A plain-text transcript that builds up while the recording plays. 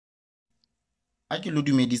A ke lo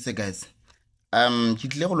dumedise guys. Ke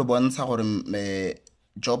tlile go le bontsha gore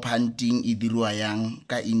job hunting e dirwa yang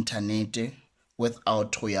ka internet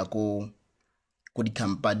without go ya ko di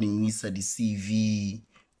company o isa di CV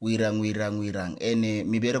o irang ene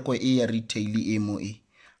mebereko e ya retail e mo e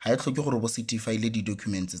ha e tlhoke gore bo certify le di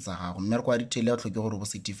documents tsa gago mmereko wa retail ya tlhoke gore bo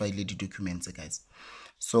certify le di documents guys.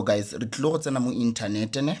 So guys re tlile go tsena mo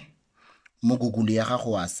internet ne mo Google ya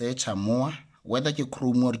gago wa searcha mo whether ke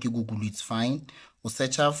Chrome or ke Google it's fine. O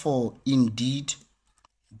searcha for Indeed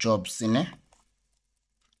jobs ne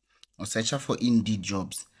o searcha for Indeed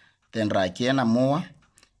jobs then ra kena moa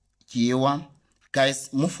kewa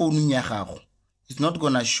guys mo phone ya gago it's not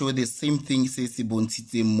gonna show the same thing se se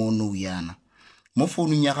bontshitse mo no yana mo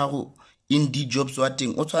phone ya gago Indeed jobs wa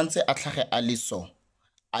teng o tshwantse a tlhage a le so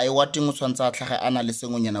ai wa teng o tshwantse a tlhage ana le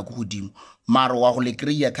sengonyana go godimo mara wa go le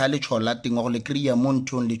kreya ka le chola teng wa go le kreya mo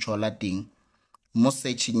nthong le chola teng mo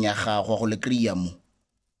searching ya gago go le kreya mo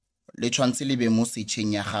le tshwantse le be mo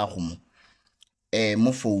searching ya gago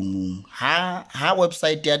mo phone ha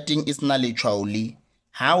website ya teng is na le tshwauli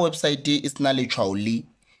ha website is na le tshwauli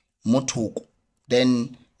mo thoko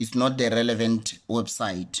then it's not the relevant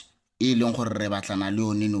website e leng gore re batlana le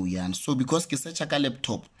yone no yana so because ke searcha ka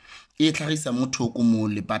laptop e tlhagisa mo thoko mo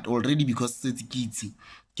le but already because setse ke itse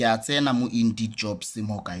ke a tsena mo Indeed jobs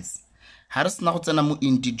mo guys ha re sena go tsena mo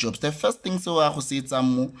Indeed jobs the first thing se wa go se etsa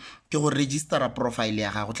mo ke go register a profile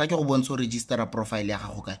ya gago tla ke go bontsha go register a profile ya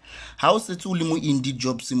gago ka ha o setse o le mo Indeed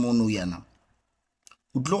jobs mo no yana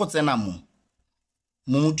o tlo go tsena mo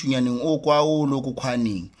mothunyaneng o kwa o lo go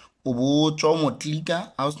khwaneng o bo tswa mo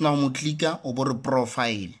clicka ha o sena mo clicka o bo re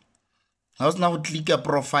profile ha o sena go clicka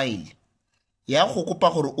profile ya go kopa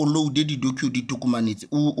gore o load di documents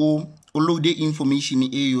o load information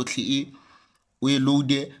e yotlhe e o e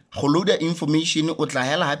load go loada information o tla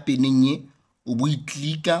hela ha peneng ye o bo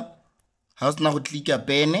i-clicka ha o sena go clicka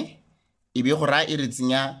pene e be go ra e re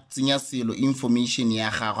tsenya selo information ya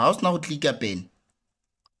gago ha o sena go clicka pen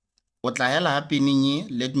o tla hela ha peneng ye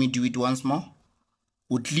let me do it once more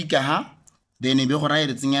o clicka ha then e be go ra e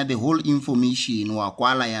re tsenya the whole information wa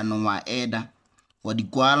kwala ya no wa eda wa di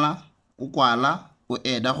kwala o kwala o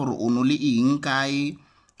eda gore o no le eng kae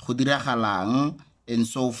go diragalang and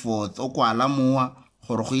so forth o kwala moa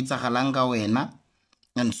gore go itsagalang ka wena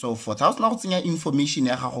and so forth ha o sena go tsenya information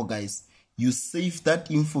ya gago guys you save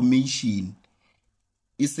that information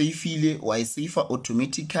e save wa e save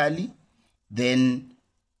automatically then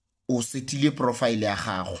o setile profile ya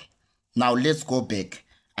gago now let's go back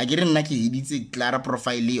akere nna ke editse clara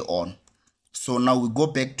profile e on so now we go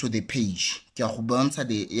back to the page ke go bontsha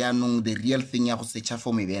the real thing ya go searcha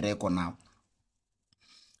for mebereko now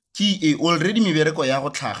ke already mebereko ya go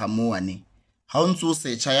tlhaga mo wane ha o ntse o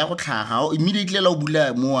searcha ya go tlhaga immediately la o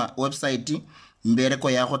bula mo website mebereko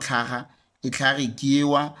ya go tlhaga e tlhage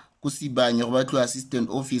kewa go sibanye go batlo assistant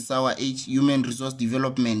officer wa human resource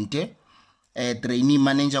development trainee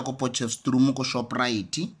manager ko Potchefstroom ko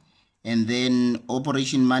Shoprite and then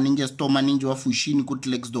operation manager store manager wa Fushini ko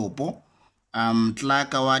Klerksdorp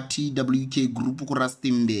clerk wa TWK group ko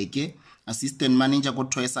Rustenburg assistant manager ko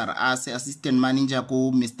Toys R Us assistant manager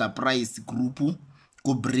ko Mr Price group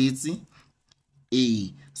ko Brits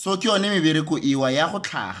so ke yone mebereko ewa ya go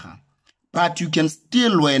tlhaga but you can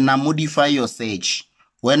still wena modify your search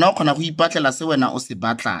wena o khona go ipatlela se wena o se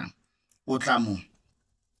batlang o tla mo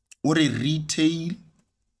o re retail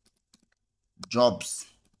jobs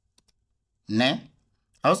ne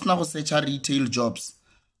ha o sena go searcha retail jobs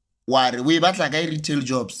wa re we batla ka retail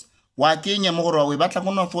jobs wa kenya mo gore we batla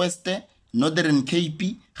go Northwest Northern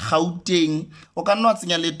Cape Gauteng o ka nna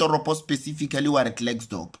tsenya le toropo specifically wa re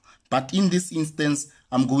Klerksdorp but in this instance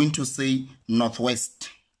I'm going to say Northwest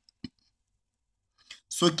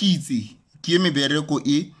so ke itse ke mebereko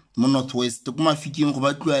e mo Northwest ko mafikeng go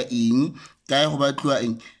batlwa eng kae go batlwa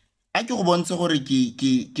eng a ke go bontshe gore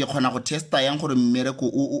ke khona go testa yang gore mmereko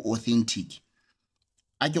o authentic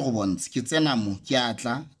a ke go bontshe ke tsena mo ke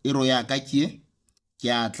atla ero ya ka ke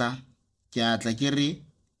atla ke re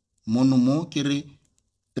mono mo ke re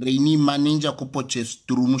trainee manager ko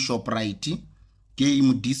Potchefstroom Shoprite ke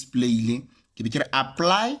im display le ke be ke re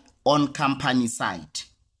apply on company site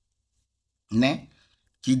ne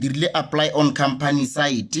ke dirile apply on company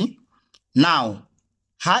site now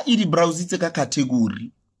ha e di browse ka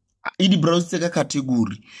category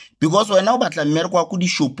because wena o batla mmereko wa go di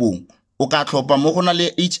shopong o ka tlhopa mo gona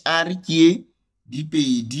le HR ke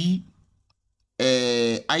dipedi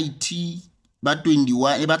IT ba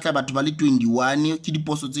 21 e batla batho ba le 21 ke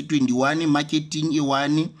diposo tse 21 marketing e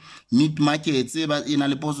 1 meat markets e ba ena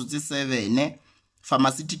le poso tse 7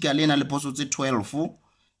 pharmaceutical ena le poso tse 12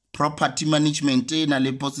 property management ena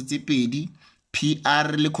le poso tse 2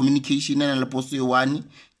 PR le communication na le poso e one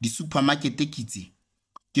di supermarket kitse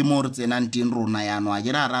ke mo re tsenang teng rona ya no a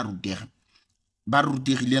ke ra rutega ba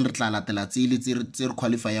rutegileng re tla latela tsele tse re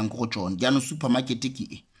qualifyang go tsone ya no supermarket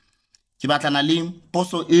ke batlana le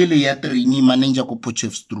poso ele ya trainee manager ko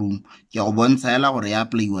Potchefstroom ke go bontsha ela gore ya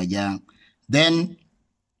apply-wa jang. Then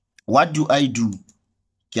what do I do?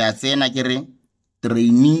 Ke a tsena ke re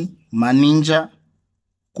trainee manager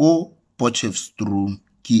ko Potchefstroom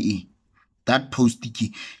ke that post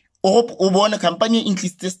ke o bona company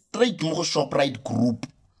incliste straight mo go Shoprite Group.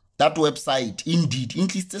 That website indeed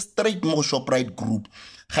incliste straight mo go Shoprite Group.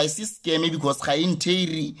 Ga se scam because ga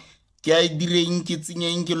interi ke a direng ke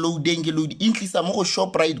tsenyeng ke load inclisa mo go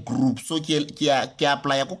Shoprite Group. So ke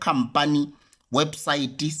apply ko company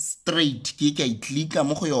website straight ke I clicka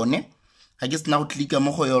mo go yone. Ga ke sena go clicka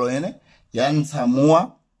mo go yone ya ntsha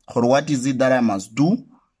moa gore what is it that I must do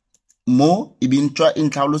mo e bintwa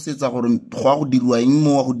intlhalosetsa gore go dirwa eng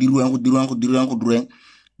mo go dirwang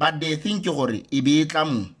but they think gore e be tla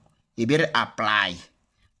mo e be re apply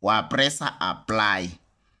wa pressa apply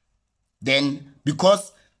then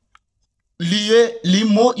because le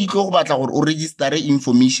mo e tlo go batla gore o register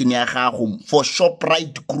information ya gago for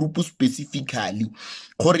Shoprite Group specifically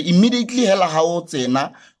gore immediately hela ha o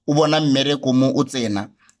tsena o bona mmereko mo o tsena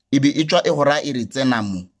e be e tswa e gora e re tsena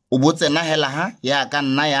mo o bo tsena hela ha ya ka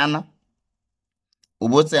nna yana o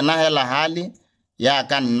bo tsena hela hale ya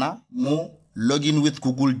ka nna mo login with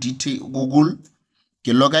Google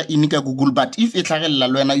ke loga in ka Google but if e tlhagella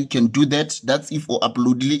le wena you can do that. That's if o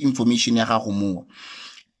upload le information ya gago mo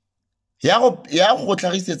ya go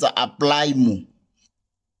tlhagisetsa apply mo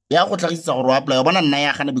ya go tlhagisetsa gore apply wa bona nna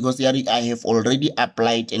ya gana because I have already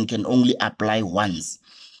applied and can only apply once.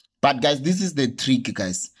 But guys, this is the trick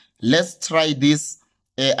guys. Let's try this.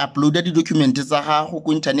 Upload the documents tsa gago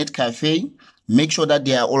ko internet cafe. Make sure that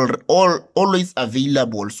they are always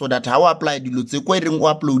available so that how apply dilo tse ko reng o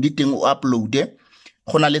upload teng o upload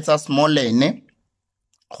gona letsa small lane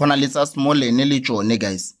le tsone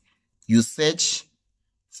guys. You search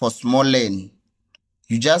for small lane.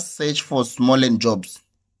 You just search for small lane jobs.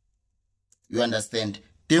 You understand?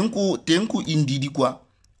 Tenku Indeed kwa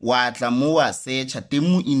wa tla mo wa search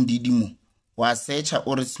temu Indeed mo wa search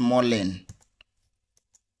or small lane.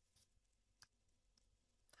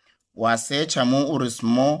 Wa search mo or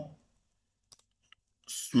small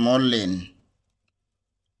lane.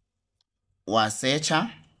 Wa search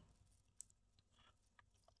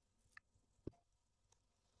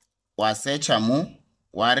mo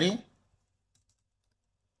wari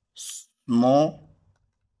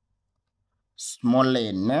small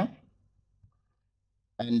lane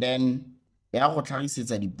and then ya go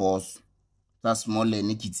tlhagisetsa di boss tsa small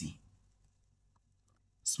lane kitse.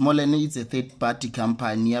 Small lane is a third party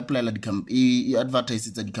company apply la di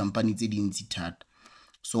advertise tsa di company tse dintsi thata.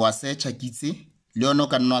 So wa search kitse le ono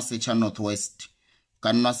ka nna search Northwest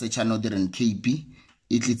ka nna search Northern Cape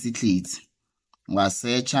itlitse wa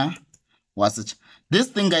search. This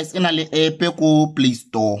thing guys ina le app ko Play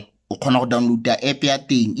Store o khona go download the app ya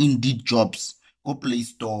teng Indeed Jobs ko Play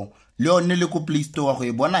Store le one le ko Play Store go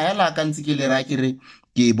e bona hela ka ntse ke le ra kere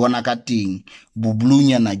ke bona ka teng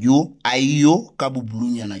bublunyana jo ayo ka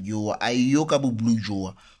bublunyana jo ayo ka bublu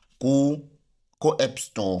jo ko App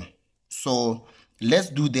Store. So let's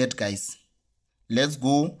do that guys. Let's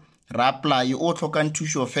go ra apply o tlhokang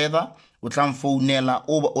thuso further o tla mfounela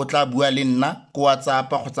o tla bua le nna ko WhatsApp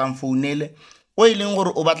go tsa mfounele o ileng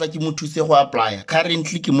gore o batla ke mo thuse go apply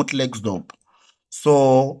currently ke mo Klerksdorp.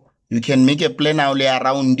 So you can make a plan now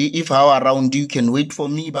around if how around you can wait for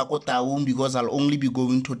me ba go Taung because I'll only be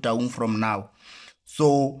going to Taung from now.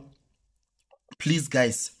 So please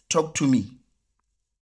guys talk to me.